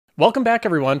Welcome back,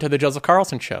 everyone, to the Joseph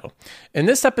Carlson Show. In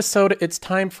this episode, it's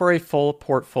time for a full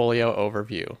portfolio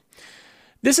overview.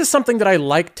 This is something that I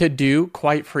like to do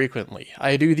quite frequently.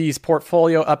 I do these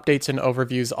portfolio updates and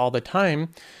overviews all the time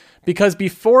because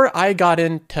before I got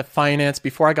into finance,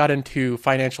 before I got into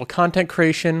financial content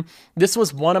creation, this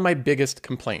was one of my biggest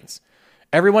complaints.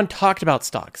 Everyone talked about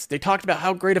stocks. They talked about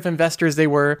how great of investors they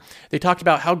were. They talked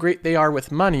about how great they are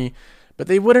with money, but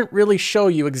they wouldn't really show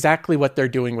you exactly what they're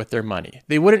doing with their money.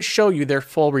 They wouldn't show you their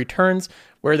full returns,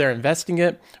 where they're investing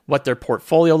it, what their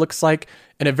portfolio looks like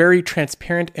in a very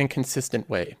transparent and consistent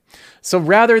way. So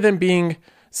rather than being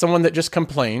someone that just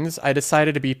complains, I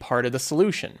decided to be part of the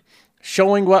solution,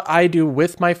 showing what I do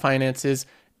with my finances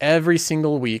every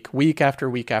single week, week after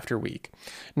week after week.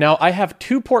 Now, I have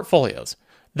two portfolios.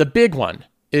 The big one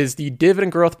is the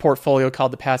dividend growth portfolio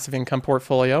called the passive income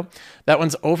portfolio. That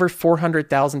one's over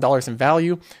 $400,000 in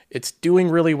value. It's doing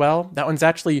really well. That one's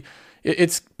actually,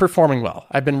 it's performing well.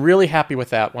 I've been really happy with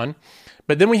that one.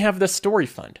 But then we have the story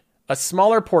fund, a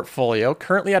smaller portfolio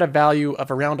currently at a value of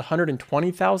around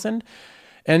 $120,000.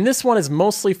 And this one is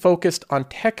mostly focused on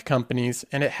tech companies,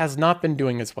 and it has not been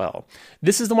doing as well.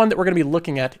 This is the one that we're going to be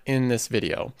looking at in this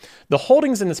video. The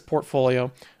holdings in this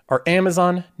portfolio are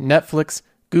Amazon, Netflix,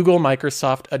 Google,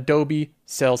 Microsoft, Adobe,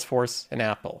 Salesforce, and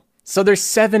Apple. So there's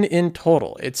 7 in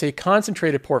total. It's a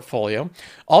concentrated portfolio.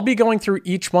 I'll be going through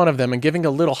each one of them and giving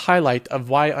a little highlight of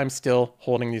why I'm still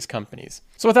holding these companies.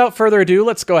 So without further ado,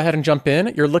 let's go ahead and jump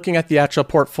in. You're looking at the actual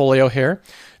portfolio here.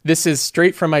 This is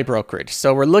straight from my brokerage.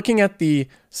 So we're looking at the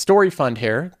story fund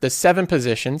here, the 7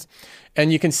 positions,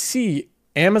 and you can see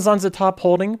Amazon's the top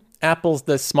holding. Apple's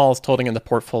the smallest holding in the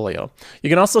portfolio. You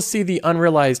can also see the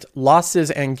unrealized losses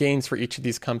and gains for each of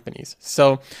these companies.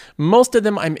 So most of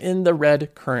them I'm in the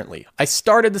red currently. I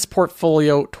started this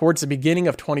portfolio towards the beginning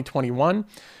of 2021.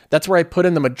 That's where I put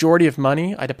in the majority of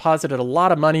money. I deposited a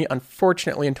lot of money,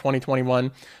 unfortunately, in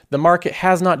 2021. The market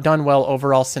has not done well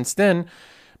overall since then,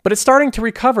 but it's starting to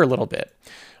recover a little bit.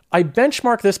 I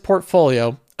benchmark this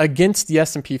portfolio against the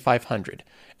S&P 500.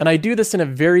 And I do this in a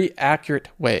very accurate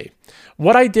way.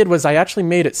 What I did was I actually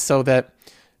made it so that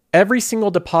every single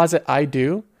deposit I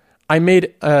do, I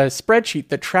made a spreadsheet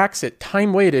that tracks it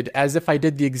time-weighted as if I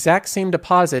did the exact same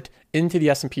deposit into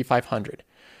the S&P 500.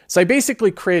 So I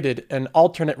basically created an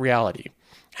alternate reality.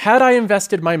 Had I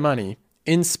invested my money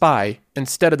in SPY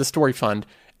instead of the story fund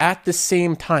at the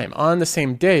same time, on the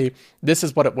same day, this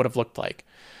is what it would have looked like.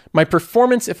 My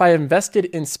performance if I invested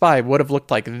in SPY would have looked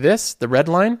like this, the red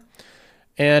line.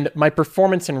 And my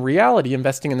performance in reality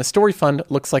investing in the story fund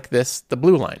looks like this, the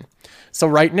blue line. So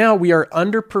right now we are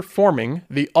underperforming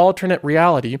the alternate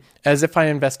reality as if I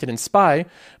invested in SPY,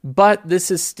 but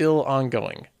this is still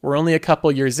ongoing. We're only a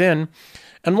couple years in.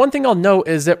 And one thing I'll note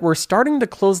is that we're starting to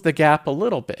close the gap a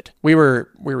little bit. We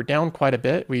were down quite a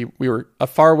bit. We were a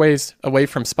far ways away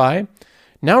from SPY.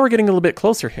 Now we're getting a little bit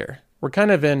closer here. We're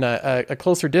kind of in a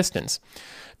closer distance.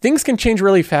 Things can change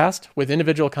really fast with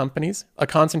individual companies, a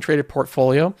concentrated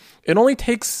portfolio. It only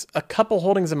takes a couple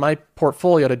holdings in my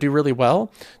portfolio to do really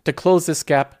well to close this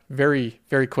gap very,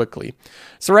 very quickly.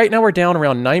 So right now we're down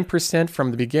around 9%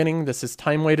 from the beginning. This is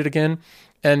time weighted again.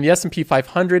 And the S&P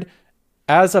 500,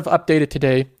 as of updated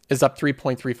today, is up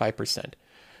 3.35%.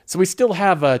 So we still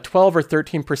have a 12 or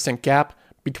 13% gap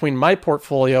between my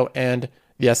portfolio and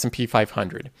the S&P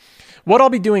 500. What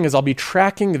I'll be doing is I'll be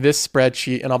tracking this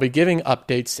spreadsheet and I'll be giving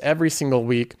updates every single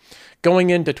week going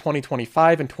into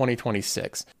 2025 and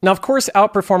 2026. Now, of course,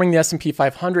 outperforming the S&P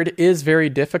 500 is very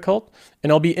difficult, and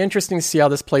it'll be interesting to see how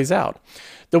this plays out.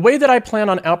 The way that I plan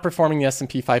on outperforming the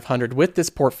S&P 500 with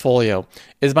this portfolio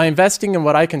is by investing in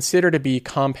what I consider to be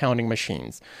compounding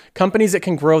machines, companies that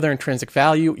can grow their intrinsic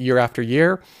value year after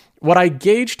year, what I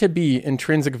gauge to be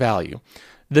intrinsic value.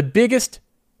 The biggest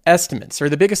estimates, or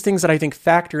the biggest things that I think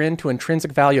factor into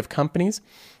intrinsic value of companies,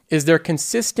 is their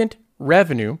consistent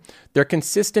revenue, their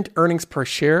consistent earnings per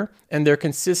share, and their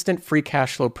consistent free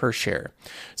cash flow per share.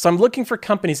 So I'm looking for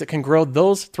companies that can grow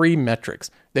those 3 metrics.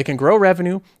 They can grow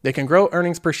revenue, they can grow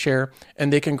earnings per share,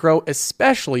 and they can grow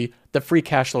especially the free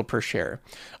cash flow per share.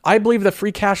 I believe the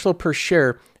free cash flow per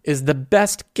share is the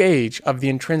best gauge of the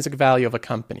intrinsic value of a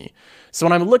company. So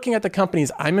when I'm looking at the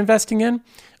companies I'm investing in,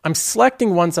 I'm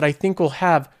selecting ones that I think will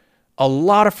have a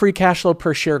lot of free cash flow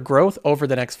per share growth over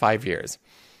the next 5 years.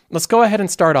 Let's go ahead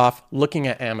and start off looking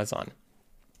at Amazon.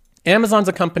 Amazon's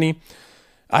a company,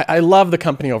 I love the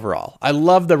company overall. I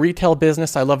love the retail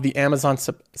business. I love the Amazon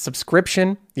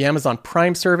subscription, the Amazon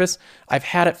Prime service. I've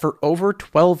had it for over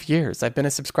 12 years. I've been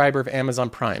a subscriber of Amazon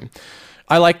Prime.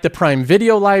 I like the Prime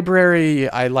Video library.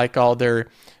 I like all the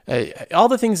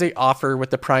things they offer with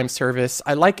the Prime service.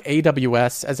 I like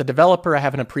AWS. As a developer, I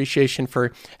have an appreciation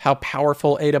for how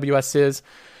powerful AWS is.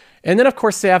 And then, of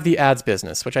course, they have the ads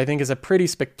business, which I think is a pretty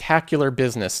spectacular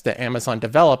business that Amazon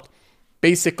developed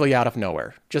basically out of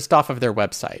nowhere, just off of their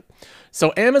website.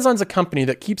 So Amazon's a company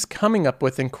that keeps coming up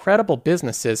with incredible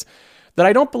businesses that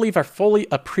I don't believe are fully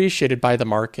appreciated by the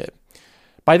market.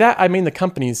 By that, I mean the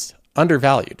company's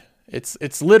undervalued.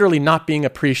 It's literally not being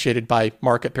appreciated by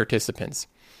market participants.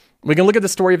 We can look at the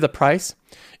story of the price.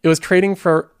 It was trading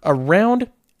for around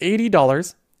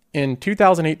 $80 in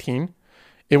 2018.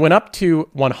 It went up to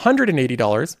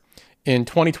 $180 in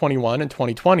 2021 and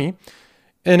 2020,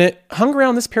 and it hung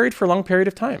around this period for a long period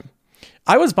of time.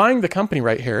 I was buying the company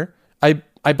right here. I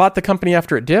bought the company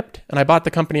after it dipped, and I bought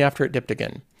the company after it dipped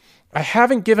again. I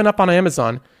haven't given up on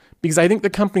Amazon because I think the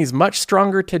company is much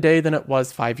stronger today than it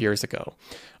was 5 years ago.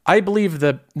 I believe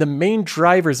the main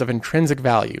drivers of intrinsic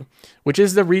value, which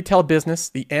is the retail business,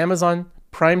 the Amazon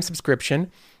Prime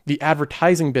subscription, the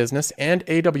advertising business, and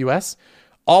AWS,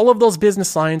 all of those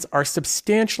business lines are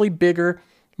substantially bigger,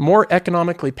 more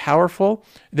economically powerful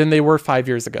than they were 5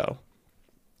 years ago.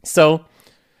 So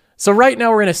right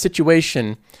now we're in a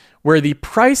situation where the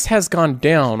price has gone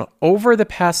down over the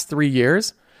past 3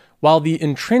 years, while the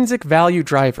intrinsic value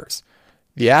drivers,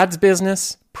 the ads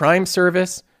business, Prime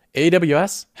service,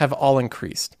 AWS, have all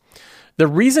increased. The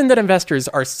reason that investors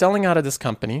are selling out of this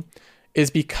company is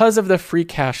because of the free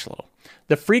cash flow.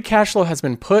 The free cash flow has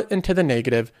been put into the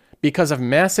negative because of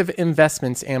massive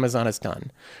investments Amazon has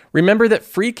done. Remember that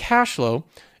free cash flow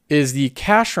is the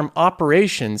cash from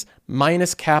operations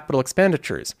minus capital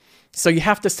expenditures. So you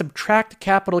have to subtract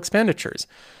capital expenditures.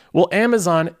 Well,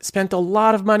 Amazon spent a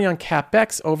lot of money on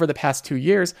CapEx over the past 2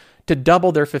 years to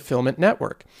double their fulfillment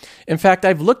network. In fact,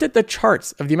 I've looked at the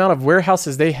charts of the amount of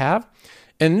warehouses they have,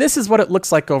 and this is what it looks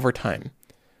like over time.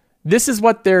 This is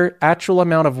what their actual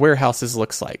amount of warehouses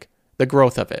looks like, the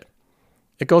growth of it.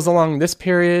 It goes along this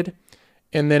period,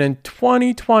 and then in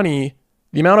 2020,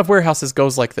 the amount of warehouses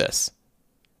goes like this.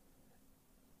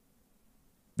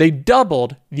 They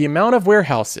doubled the amount of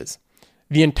warehouses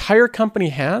the entire company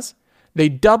has. They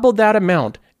doubled that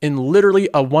amount in literally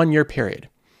a 1 year period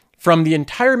from the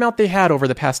entire amount they had over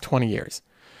the past 20 years.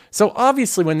 So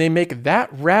obviously when they make that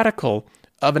radical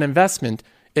of an investment,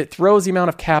 it throws the amount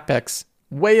of CapEx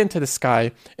way into the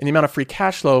sky and the amount of free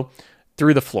cash flow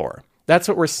through the floor. That's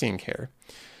what we're seeing here.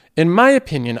 In my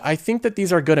opinion, I think that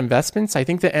these are good investments. I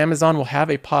think that Amazon will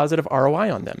have a positive ROI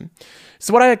on them.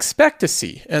 So what I expect to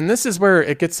see, and this is where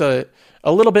it gets a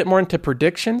little bit more into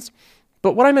predictions,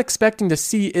 but what I'm expecting to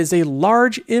see is a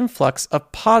large influx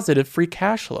of positive free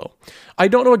cash flow. I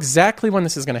don't know exactly when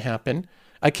this is going to happen.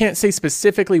 I can't say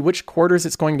specifically which quarters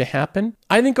it's going to happen.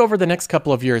 I think over the next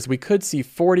couple of years, we could see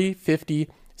 40, 50,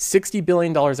 $60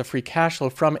 billion of free cash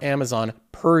flow from Amazon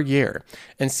per year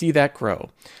and see that grow.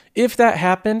 If that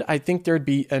happened, I think there'd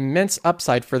be immense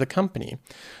upside for the company.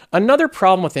 Another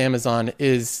problem with Amazon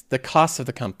is the cost of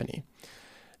the company.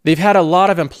 They've had a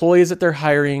lot of employees that they're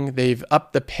hiring. They've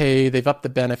upped the pay. They've upped the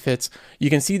benefits.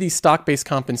 You can see the stock-based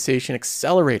compensation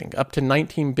accelerating up to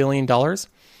 $19 billion.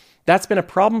 That's been a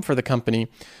problem for the company,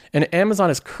 and Amazon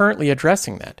is currently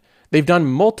addressing that. They've done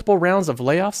multiple rounds of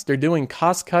layoffs. They're doing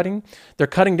cost cutting. They're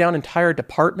cutting down entire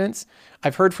departments.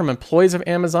 I've heard from employees of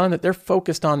Amazon that they're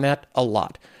focused on that a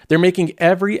lot. They're making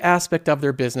every aspect of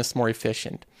their business more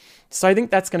efficient. So I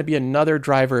think that's going to be another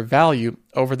driver of value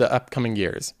over the upcoming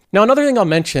years. Now, another thing I'll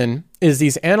mention is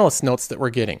these analyst notes that we're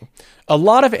getting. A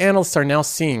lot of analysts are now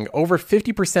seeing over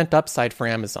 50% upside for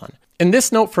Amazon. In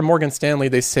this note from Morgan Stanley,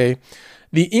 they say,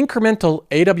 the incremental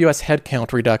AWS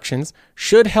headcount reductions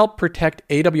should help protect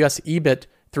AWS EBIT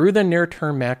through the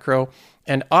near-term macro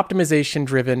and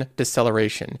optimization-driven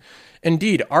deceleration.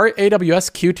 Indeed, our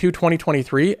AWS Q2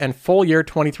 2023 and full year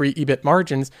 23 EBIT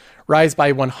margins rise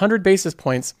by 100 basis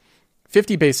points,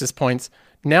 50 basis points,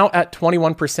 now at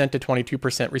 21% to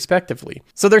 22% respectively.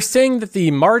 So they're saying that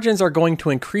the margins are going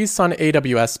to increase on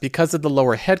AWS because of the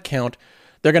lower headcount.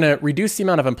 They're going to reduce the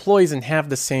amount of employees and have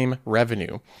the same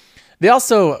revenue. They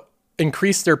also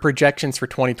increased their projections for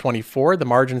 2024, the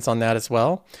margins on that as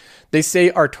well. They say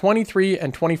our 23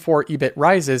 and 24 EBIT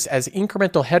rises as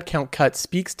incremental headcount cut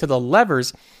speaks to the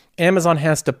levers Amazon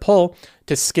has to pull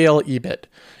to scale EBIT,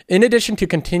 in addition to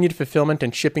continued fulfillment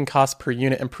and shipping cost per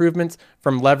unit improvements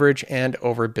from leverage and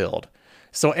overbuild.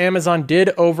 So Amazon did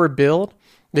overbuild.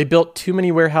 They built too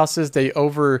many warehouses. They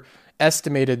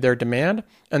overestimated their demand,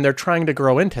 and they're trying to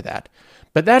grow into that.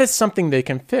 But that is something they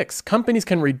can fix. Companies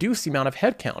can reduce the amount of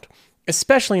headcount.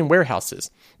 especially in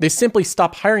warehouses. They simply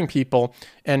stop hiring people,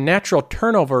 and natural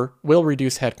turnover will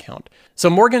reduce headcount. So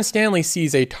Morgan Stanley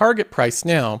sees a target price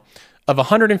now of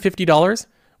 $150,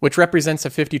 which represents a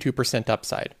 52%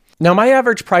 upside. Now, my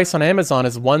average price on Amazon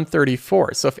is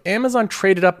 $134. So if Amazon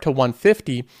traded up to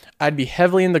 $150, I'd be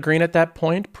heavily in the green at that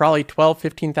point, probably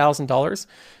 $12,000, $15,000.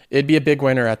 It'd be a big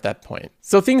winner at that point.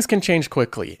 So things can change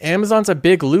quickly. Amazon's a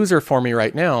big loser for me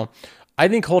right now. I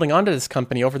think holding on to this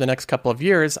company over the next couple of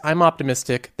years, I'm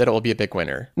optimistic that it will be a big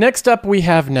winner. Next up, we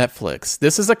have Netflix.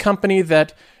 This is a company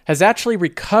that has actually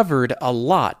recovered a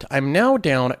lot. I'm now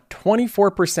down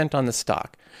 24% on the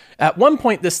stock. At one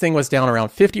point, this thing was down around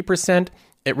 50%.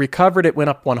 It recovered, it went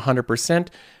up 100%.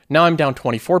 Now I'm down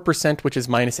 24%, which is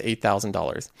minus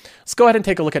 $8,000. Let's go ahead and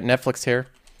take a look at Netflix here.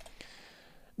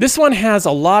 This one has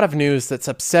a lot of news that's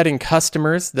upsetting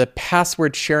customers. The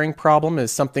password sharing problem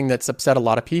is something that's upset a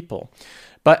lot of people.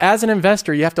 But as an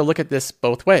investor, you have to look at this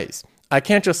both ways. I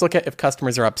can't just look at if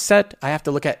customers are upset. I have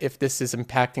to look at if this is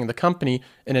impacting the company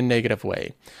in a negative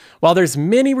way. While there's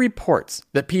many reports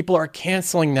that people are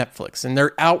canceling Netflix and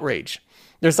they're outraged,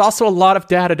 there's also a lot of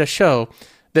data to show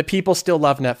that people still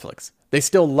love Netflix. They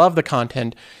still love the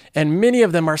content, and many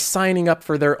of them are signing up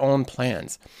for their own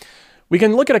plans. We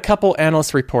can look at a couple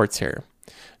analyst reports here.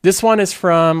 This one is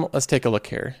from, let's take a look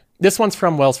here. This one's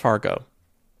from Wells Fargo.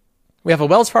 We have a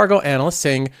Wells Fargo analyst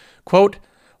saying, quote,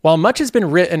 while much has been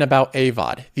written about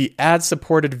AVOD, the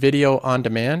ad-supported video on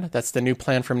demand, that's the new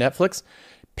plan from Netflix,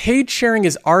 paid sharing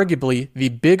is arguably the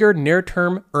bigger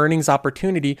near-term earnings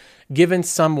opportunity given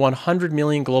some 100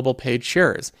 million global paid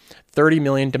sharers, 30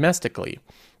 million domestically.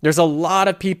 There's a lot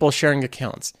of people sharing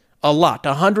accounts. A lot.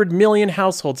 100 million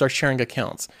households are sharing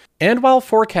accounts. And while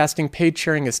forecasting paid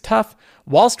sharing is tough,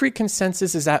 Wall Street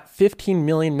consensus is at 15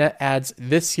 million net adds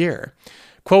this year.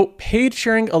 Quote, paid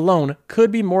sharing alone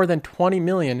could be more than 20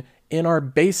 million in our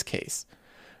base case.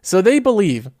 So they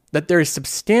believe that there is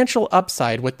substantial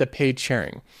upside with the paid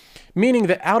sharing, meaning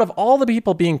that out of all the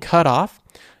people being cut off,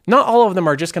 not all of them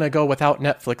are just going to go without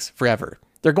Netflix forever.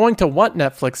 They're going to want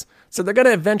Netflix, so they're going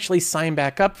to eventually sign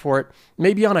back up for it,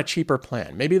 maybe on a cheaper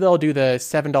plan. Maybe they'll do the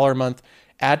 $7 a month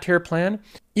ad tier plan.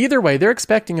 Either way, they're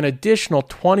expecting an additional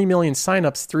 20 million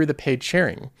signups through the paid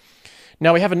sharing.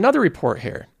 Now we have another report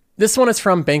here. This one is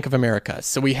from Bank of America.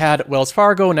 So we had Wells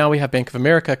Fargo, now we have Bank of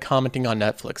America commenting on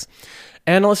Netflix.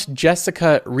 Analyst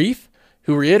Jessica Reif,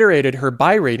 who reiterated her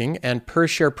buy rating and per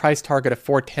share price target of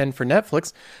 $4.10 for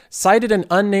Netflix, cited an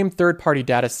unnamed third-party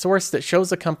data source that shows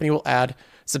the company will add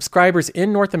subscribers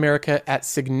in North America at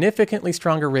significantly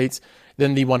stronger rates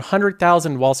than the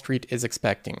 100,000 Wall Street is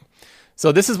expecting.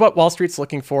 So this is what Wall Street's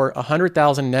looking for,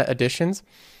 100,000 net additions.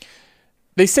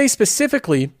 They say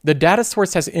specifically, the data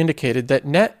source has indicated that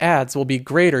net adds will be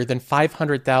greater than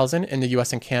 500,000 in the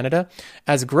US and Canada,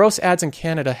 as gross adds in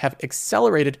Canada have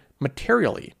accelerated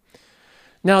materially.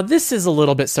 Now, this is a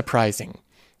little bit surprising.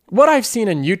 What I've seen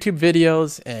in YouTube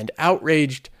videos and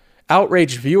outraged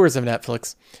viewers of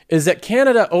Netflix is that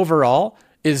Canada overall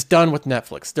is done with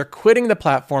Netflix. They're quitting the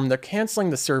platform, they're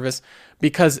canceling the service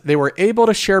because they were able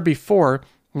to share before,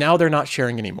 now they're not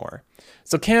sharing anymore.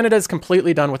 So Canada is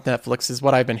completely done with Netflix is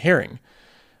what I've been hearing.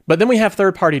 But then we have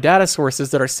third-party data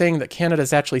sources that are saying that Canada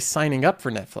is actually signing up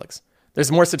for Netflix.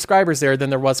 There's more subscribers there than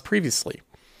there was previously.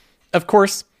 Of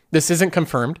course, this isn't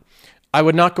confirmed. I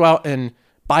would not go out and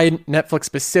buy Netflix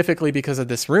specifically because of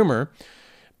this rumor,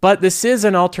 but this is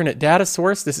an alternate data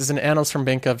source. This is an analyst from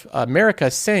Bank of America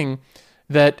saying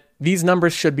that these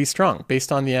numbers should be strong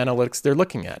based on the analytics they're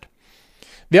looking at.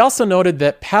 They also noted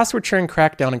that password sharing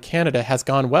crackdown in Canada has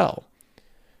gone well.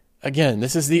 Again,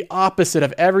 this is the opposite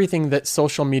of everything that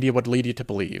social media would lead you to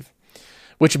believe,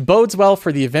 which bodes well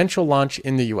for the eventual launch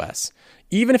in the US,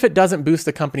 even if it doesn't boost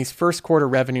the company's first quarter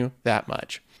revenue that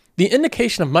much. The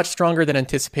indication of much stronger than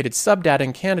anticipated sub-data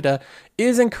in Canada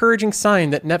is an encouraging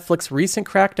sign that Netflix's recent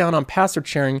crackdown on password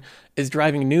sharing is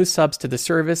driving new subs to the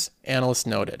service, analysts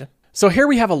noted. So here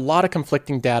we have a lot of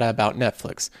conflicting data about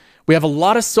Netflix. We have a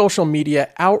lot of social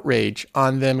media outrage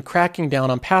on them cracking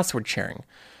down on password sharing.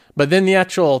 But then the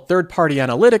actual third-party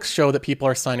analytics show that people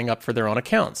are signing up for their own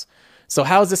accounts. So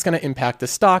how is this going to impact the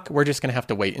stock? We're just going to have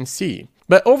to wait and see.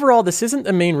 But overall, this isn't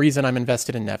the main reason I'm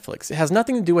invested in Netflix. It has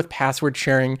nothing to do with password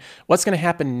sharing, what's going to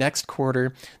happen next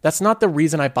quarter. That's not the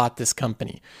reason I bought this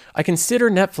company. I consider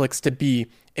Netflix to be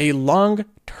a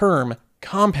long-term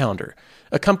compounder,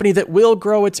 a company that will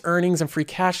grow its earnings and free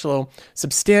cash flow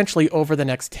substantially over the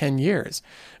next 10 years.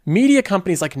 Media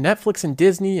companies like Netflix and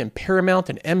Disney and Paramount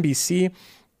and NBC,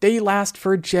 they last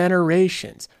for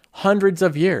generations, hundreds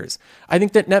of years. I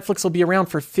think that Netflix will be around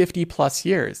for 50 plus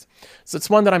years. So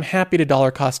it's one that I'm happy to dollar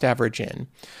cost average in.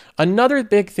 Another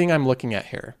big thing I'm looking at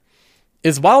here.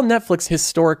 is while Netflix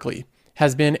historically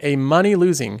has been a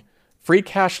money-losing, free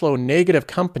cash flow negative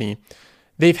company,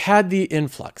 they've had the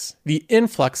influx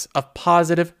of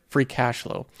positive free cash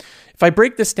flow. If I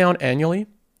break this down annually,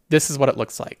 this is what it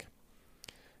looks like.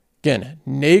 Again,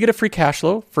 negative free cash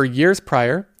flow for years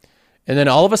prior, and then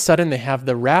all of a sudden they have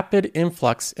the rapid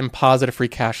influx in positive free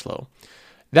cash flow.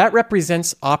 That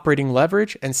represents operating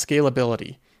leverage and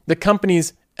scalability. The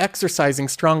company's exercising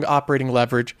strong operating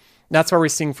leverage. That's why we're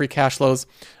seeing free cash flows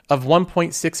of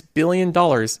 $1.6 billion in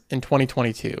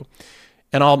 2022.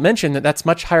 And I'll mention that that's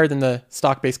much higher than the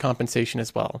stock-based compensation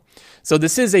as well. So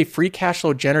this is a free cash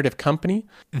flow generative company.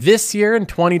 This year in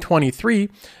 2023,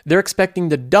 they're expecting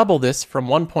to double this from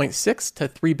 $1.6 to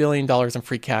 $3 billion in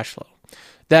free cash flow.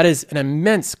 That is an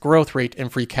immense growth rate in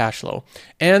free cash flow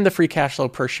and the free cash flow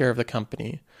per share of the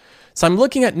company. So I'm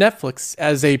looking at Netflix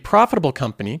as a profitable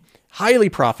company, highly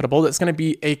profitable, that's going to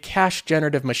be a cash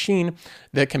generative machine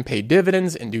that can pay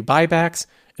dividends and do buybacks,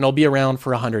 and it'll be around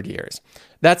for 100 years.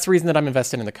 That's the reason that I'm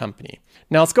invested in the company.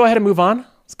 Now let's go ahead and move on.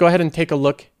 Let's go ahead and take a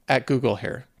look at Google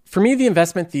here. For me, the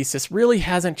investment thesis really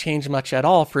hasn't changed much at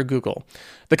all for Google.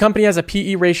 The company has a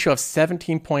PE ratio of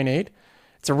 17.8.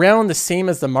 It's around the same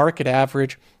as the market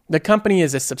average. The company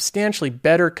is a substantially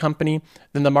better company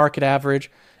than the market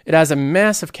average. It has a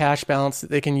massive cash balance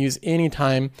that they can use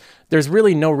anytime. There's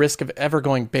really no risk of ever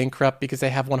going bankrupt because they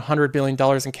have $100 billion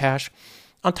in cash.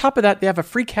 On top of that, they have a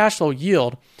free cash flow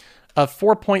yield of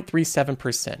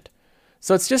 4.37%.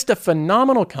 So it's just a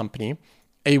phenomenal company,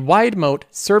 a wide moat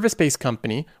service-based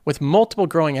company with multiple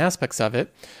growing aspects of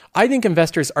it. I think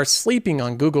investors are sleeping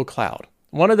on Google Cloud,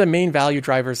 one of the main value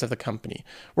drivers of the company.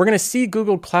 We're going to see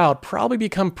Google Cloud probably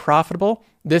become profitable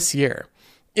this year.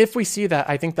 If we see that,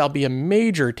 I think that'll be a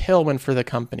major tailwind for the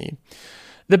company.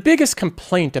 The biggest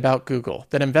complaint about Google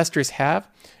that investors have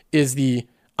is the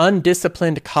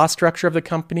undisciplined cost structure of the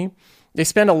company. They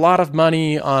spend a lot of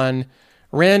money on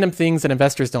random things that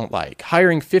investors don't like,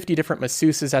 hiring 50 different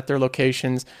masseuses at their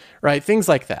locations, right? Things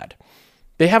like that.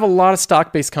 They have a lot of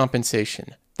stock-based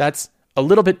compensation. That's a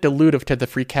little bit dilutive to the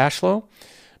free cash flow,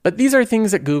 but these are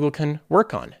things that Google can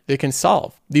work on. They can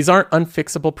solve. These aren't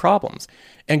unfixable problems.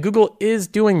 And Google is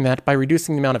doing that by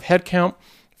reducing the amount of headcount,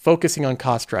 focusing on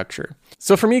cost structure.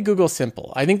 So for me, Google's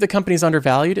simple. I think the company's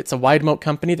undervalued. It's a wide moat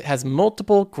company that has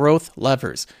multiple growth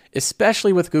levers,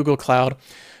 especially with Google Cloud.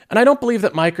 And I don't believe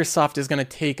that Microsoft is going to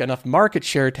take enough market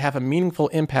share to have a meaningful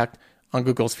impact on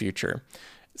Google's future.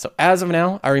 So as of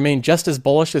now, I remain just as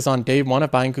bullish as on day one of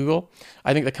buying Google.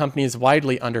 I think the company is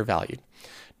widely undervalued.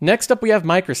 Next up, we have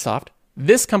Microsoft.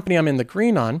 This company I'm in the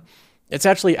green on. It's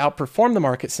actually outperformed the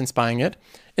market since buying it.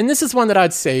 And this is one that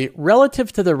I'd say,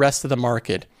 relative to the rest of the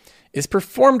market, is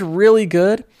performed really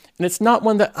good. And it's not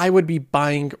one that I would be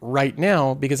buying right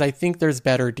now because I think there's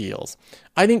better deals.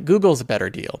 I think Google's a better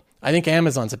deal. I think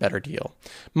Amazon's a better deal.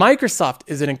 Microsoft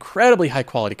is an incredibly high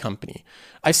quality company.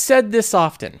 I've said this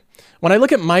often. When I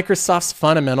look at Microsoft's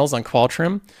fundamentals on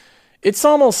Qualtrim, it's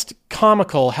almost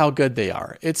comical how good they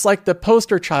are. It's like the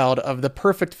poster child of the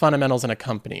perfect fundamentals in a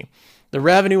company. The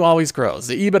revenue always grows,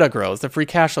 the EBITDA grows, the free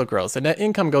cash flow grows, the net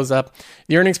income goes up,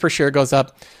 the earnings per share goes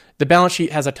up, the balance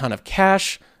sheet has a ton of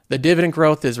cash, the dividend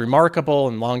growth is remarkable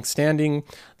and long-standing,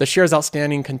 the shares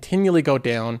outstanding continually go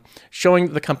down, showing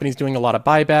that the company's doing a lot of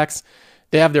buybacks,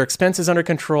 they have their expenses under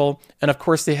control, and of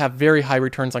course they have very high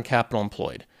returns on capital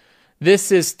employed. This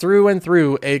is through and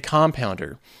through a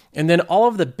compounder. And then all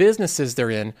of the businesses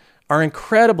they're in are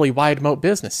incredibly wide moat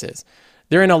businesses.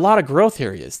 They're in a lot of growth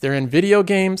areas. They're in video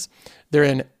games. They're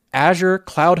in Azure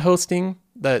cloud hosting,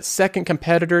 the second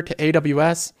competitor to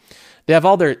AWS. They have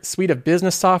all their suite of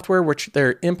business software, which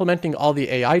they're implementing all the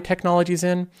AI technologies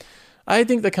in. I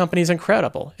think the company's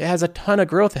incredible. It has a ton of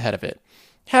growth ahead of it.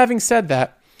 Having said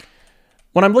that,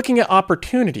 when I'm looking at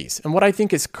opportunities and what I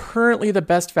think is currently the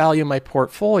best value in my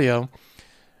portfolio,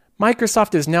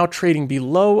 Microsoft is now trading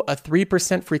below a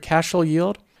 3% free cash flow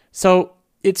yield. So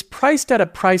it's priced at a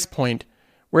price point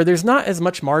where there's not as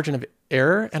much margin of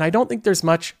error, and I don't think there's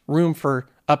much room for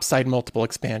upside multiple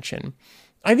expansion.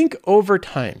 I think over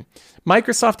time,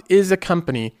 Microsoft is a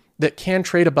company that can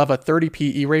trade above a 30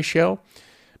 PE ratio,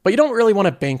 but you don't really want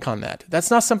to bank on that.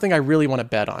 That's not something I really want to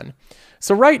bet on.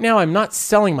 So right now, I'm not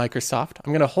selling Microsoft.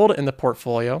 I'm going to hold it in the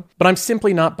portfolio, but I'm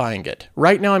simply not buying it.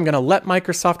 Right now, I'm going to let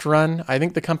Microsoft run. I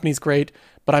think the company's great,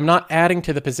 but I'm not adding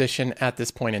to the position at this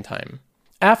point in time.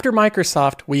 After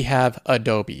Microsoft, we have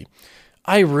Adobe.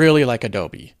 I really like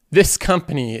Adobe. This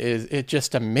company it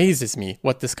just amazes me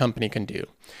what this company can do.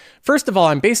 First of all,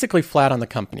 I'm basically flat on the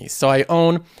company. So I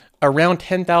own around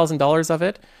 $10,000 of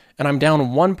it, and I'm down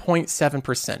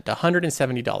 1.7%,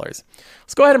 $170.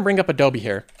 Let's go ahead and bring up Adobe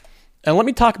here. And let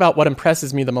me talk about what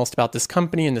impresses me the most about this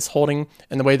company and this holding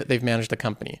and the way that they've managed the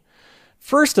company.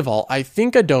 First of all, I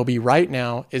think Adobe right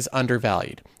now is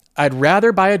undervalued. I'd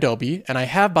rather buy Adobe, and I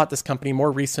have bought this company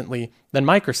more recently than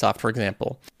Microsoft, for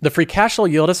example. The free cash flow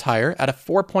yield is higher at a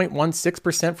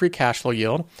 4.16% free cash flow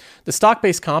yield. The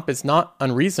stock-based comp is not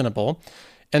unreasonable,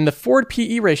 and the forward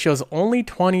PE ratio is only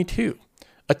 22.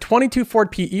 A 22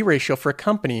 forward PE ratio for a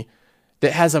company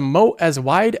that has a moat as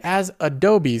wide as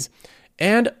Adobe's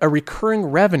and a recurring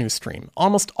revenue stream.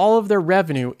 Almost all of their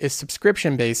revenue is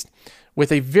subscription-based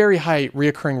with a very high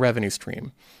recurring revenue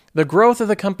stream. The growth of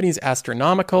the company is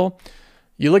astronomical.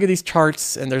 You look at these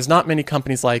charts, and there's not many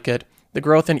companies like it. The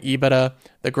growth in EBITDA,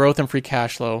 the growth in free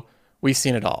cash flow, we've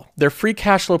seen it all. Their free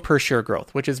cash flow per share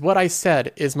growth, which is what I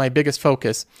said is my biggest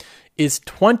focus, is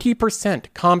 20%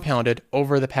 compounded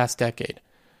over the past decade.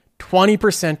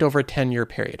 20% over a 10-year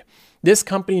period. This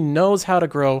company knows how to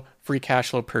grow free cash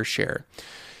flow per share.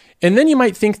 And then you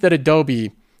might think that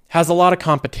Adobe has a lot of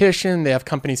competition. They have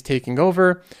companies taking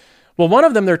over. Well, one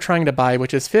of them they're trying to buy,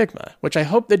 which is Figma, which I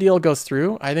hope the deal goes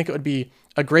through. I think it would be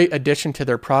a great addition to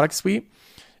their product suite.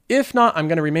 If not, I'm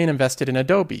going to remain invested in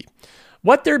Adobe.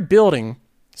 What they're building,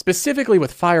 specifically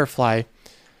with Firefly,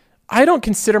 I don't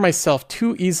consider myself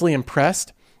too easily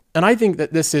impressed, and I think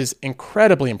that this is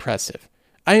incredibly impressive.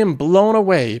 I am blown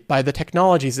away by the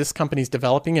technologies this company is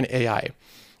developing in AI.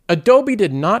 Adobe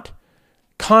did not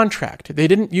contract. They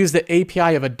didn't use the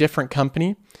API of a different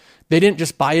company. They didn't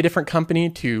just buy a different company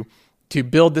to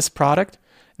build this product.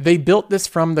 They built this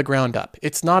from the ground up.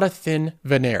 It's not a thin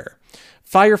veneer.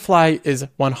 Firefly is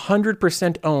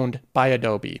 100% owned by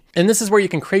Adobe. And this is where you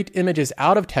can create images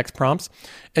out of text prompts,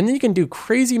 and then you can do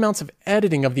crazy amounts of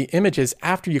editing of the images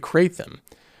after you create them.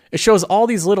 It shows all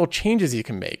these little changes you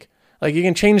can make. Like you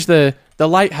can change the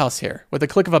lighthouse here with a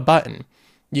click of a button.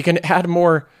 You can add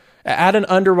an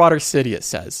underwater city, it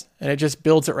says, and it just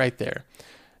builds it right there.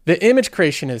 The image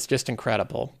creation is just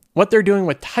incredible. What they're doing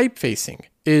with typefacing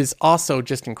is also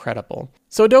just incredible.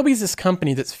 So Adobe's this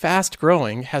company that's fast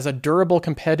growing, has a durable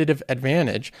competitive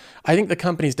advantage. I think the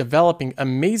company's developing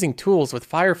amazing tools, with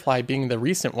Firefly being the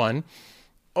recent one.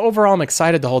 Overall, I'm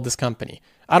excited to hold this company.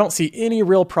 I don't see any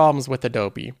real problems with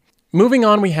Adobe. Moving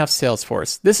on, we have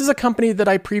Salesforce. This is a company that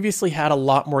I previously had a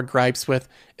lot more gripes with,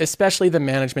 especially the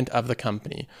management of the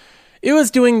company. It was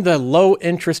doing the low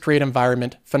interest rate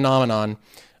environment phenomenon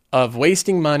of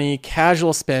wasting money,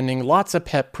 casual spending, lots of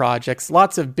pet projects,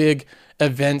 lots of big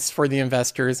events for the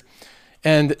investors.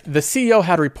 And the CEO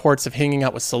had reports of hanging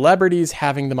out with celebrities,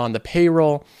 having them on the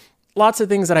payroll, lots of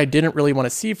things that I didn't really want to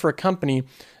see for a company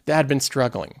that had been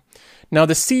struggling. Now,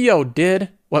 the CEO did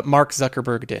what Mark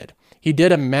Zuckerberg did. He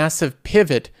did a massive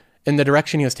pivot in the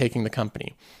direction he was taking the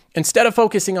company. Instead of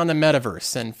focusing on the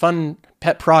metaverse and fun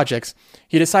pet projects,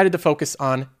 he decided to focus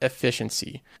on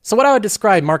efficiency. So what I would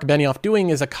describe Mark Benioff doing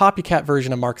is a copycat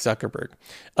version of Mark Zuckerberg,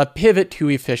 a pivot to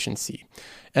efficiency.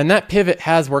 And that pivot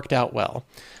has worked out well.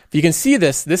 If you can see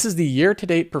this is the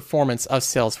year-to-date performance of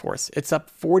Salesforce. It's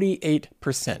up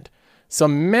 48%. So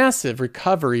massive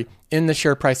recovery in the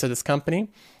share price of this company.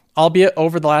 Albeit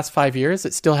over the last 5 years,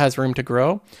 it still has room to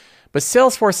grow. But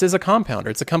Salesforce is a compounder.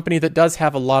 It's a company that does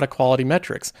have a lot of quality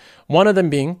metrics. One of them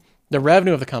being the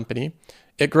revenue of the company.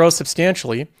 It grows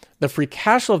substantially. The free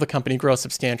cash flow of the company grows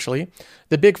substantially.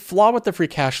 The big flaw with the free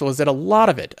cash flow is that a lot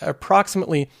of it,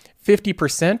 approximately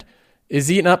 50%, is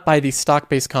eaten up by the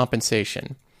stock-based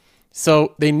compensation.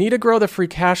 So they need to grow the free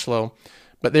cash flow,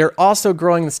 but they're also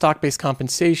growing the stock-based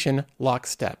compensation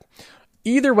lockstep.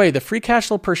 Either way, the free cash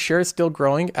flow per share is still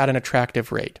growing at an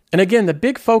attractive rate. And again, the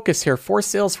big focus here for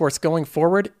Salesforce going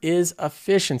forward is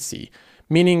efficiency,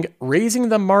 meaning raising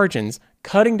the margins,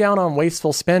 cutting down on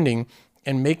wasteful spending,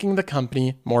 and making the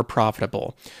company more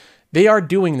profitable. They are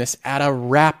doing this at a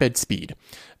rapid speed.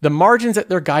 The margins that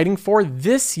they're guiding for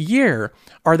this year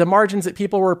are the margins that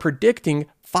people were predicting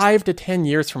 5 to 10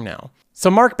 years from now. So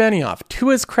Mark Benioff, to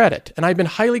his credit, and I've been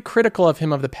highly critical of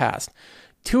him of the past,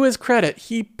 to his credit,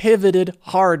 he pivoted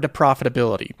hard to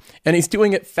profitability, and he's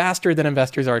doing it faster than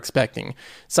investors are expecting.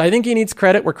 So I think he needs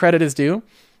credit where credit is due.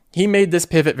 He made this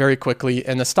pivot very quickly,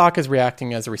 and the stock is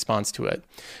reacting as a response to it.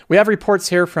 We have reports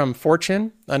here from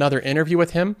Fortune, another interview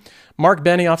with him. Mark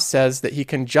Benioff says that he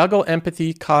can juggle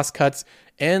empathy, cost cuts,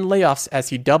 and layoffs as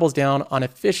he doubles down on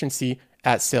efficiency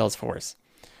at Salesforce.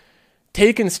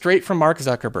 Taken straight from Mark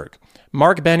Zuckerberg.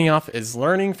 Mark Benioff is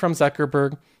learning from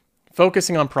Zuckerberg,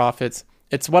 focusing on profits.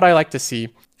 It's what I like to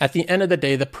see. At the end of the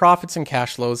day, the profits and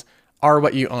cash flows are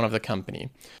what you own of the company.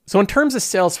 So in terms of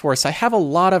Salesforce, I have a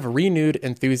lot of renewed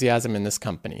enthusiasm in this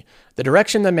company. The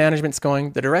direction the management's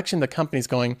going, the direction the company's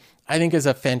going, I think is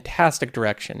a fantastic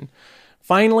direction.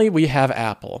 Finally, we have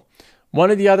Apple.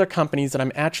 one of the other companies that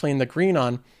I'm actually in the green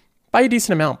on by a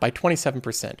decent amount, by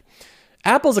 27%.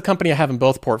 Apple's a company I have in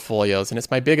both portfolios, and it's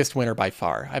my biggest winner by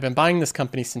far. I've been buying this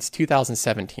company since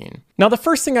 2017. Now, the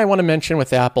first thing I want to mention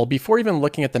with Apple, before even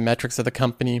looking at the metrics of the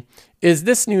company, is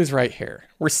this news right here.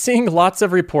 We're seeing lots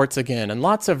of reports again, and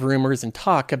lots of rumors and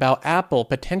talk about Apple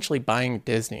potentially buying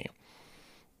Disney.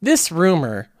 This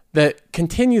rumor that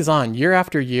continues on year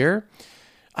after year,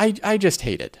 I just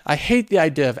hate it. I hate the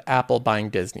idea of Apple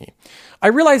buying Disney. I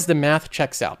realize the math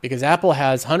checks out because Apple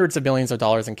has hundreds of billions of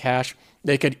dollars in cash.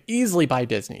 They could easily buy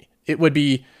Disney. It'd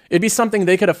be something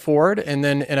they could afford, and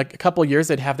then in a couple of years,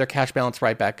 they'd have their cash balance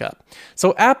right back up.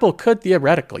 So Apple could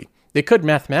theoretically, they could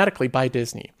mathematically buy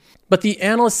Disney. But the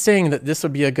analysts saying that this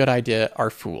would be a good idea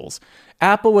are fools.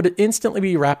 Apple would instantly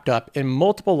be wrapped up in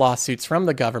multiple lawsuits from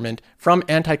the government, from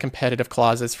anti-competitive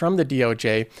clauses, from the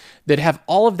DOJ, that have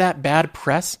all of that bad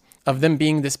press of them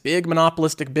being this big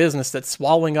monopolistic business that's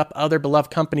swallowing up other beloved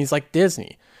companies like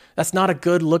Disney. That's not a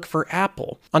good look for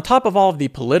Apple. On top of all of the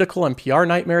political and PR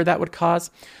nightmare that would cause,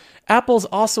 Apple's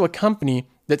also a company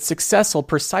that's successful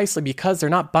precisely because they're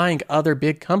not buying other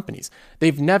big companies.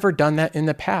 They've never done that in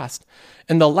the past.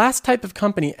 And the last type of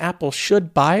company Apple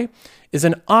should buy is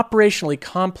an operationally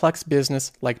complex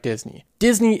business like Disney.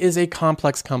 Disney is a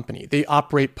complex company. They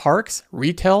operate parks,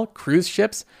 retail, cruise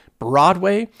ships,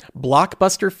 Broadway,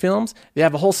 blockbuster films. They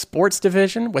have a whole sports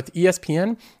division with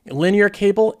ESPN, linear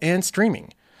cable, and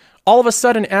streaming. All of a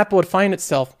sudden, Apple would find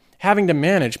itself having to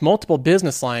manage multiple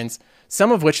business lines,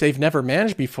 some of which they've never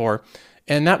managed before,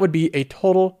 and that would be a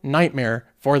total nightmare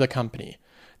for the company.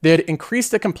 They'd increase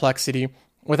the complexity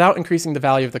without increasing the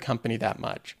value of the company that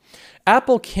much.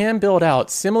 Apple can build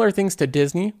out similar things to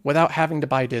Disney without having to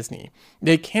buy Disney.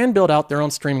 They can build out their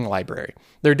own streaming library.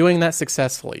 They're doing that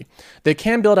successfully. They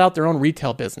can build out their own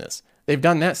retail business. They've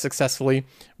done that successfully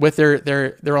with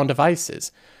their own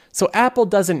devices. So Apple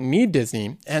doesn't need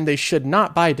Disney, and they should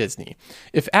not buy Disney.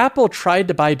 If Apple tried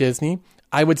to buy Disney,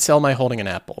 I would sell my holding in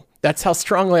Apple. That's how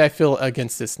strongly I feel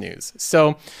against this news.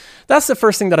 So that's the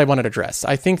first thing that I wanted to address.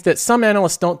 I think that some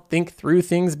analysts don't think through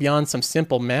things beyond some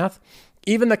simple math.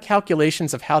 Even the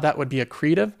calculations of how that would be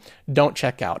accretive don't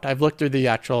check out. I've looked through the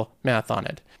actual math on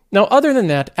it. Now, other than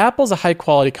that, Apple's a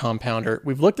high-quality compounder.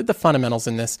 We've looked at the fundamentals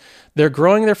in this. They're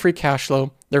growing their free cash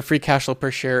flow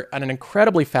per share at an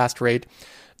incredibly fast rate.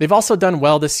 They've also done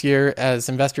well this year as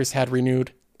investors had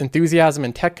renewed enthusiasm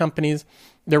in tech companies.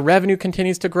 Their revenue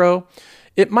continues to grow.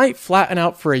 It might flatten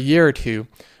out for a year or two,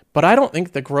 but I don't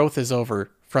think the growth is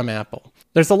over from Apple.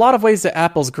 There's a lot of ways that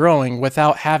Apple's growing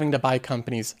without having to buy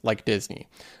companies like Disney.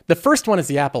 The first one is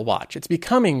the Apple Watch. It's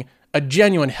becoming a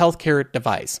genuine healthcare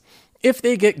device. If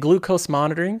they get glucose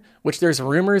monitoring, which there's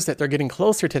rumors that they're getting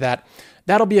closer to that,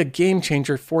 that'll be a game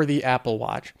changer for the Apple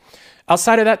Watch.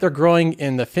 Outside of that, they're growing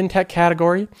in the fintech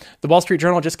category. The Wall Street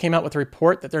Journal just came out with a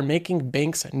report that they're making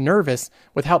banks nervous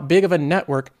with how big of a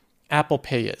network Apple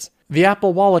Pay is. The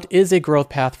Apple Wallet is a growth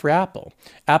path for Apple.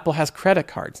 Apple has credit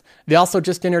cards. They also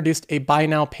just introduced a buy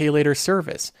now, pay later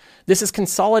service. This is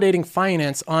consolidating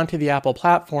finance onto the Apple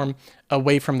platform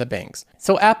away from the banks.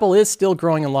 So Apple is still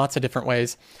growing in lots of different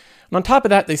ways. And on top of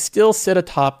that, they still sit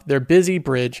atop their busy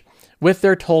bridge with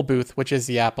their toll booth, which is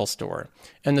the Apple Store.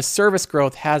 And the service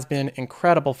growth has been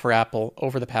incredible for Apple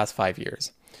over the past 5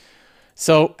 years.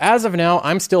 So as of now,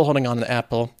 I'm still holding on to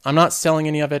Apple. I'm not selling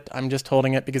any of it. I'm just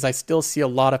holding it because I still see a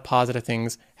lot of positive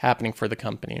things happening for the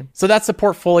company. So that's the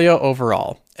portfolio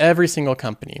overall, every single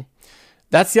company.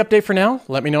 That's the update for now.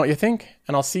 Let me know what you think,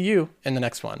 and I'll see you in the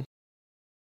next one.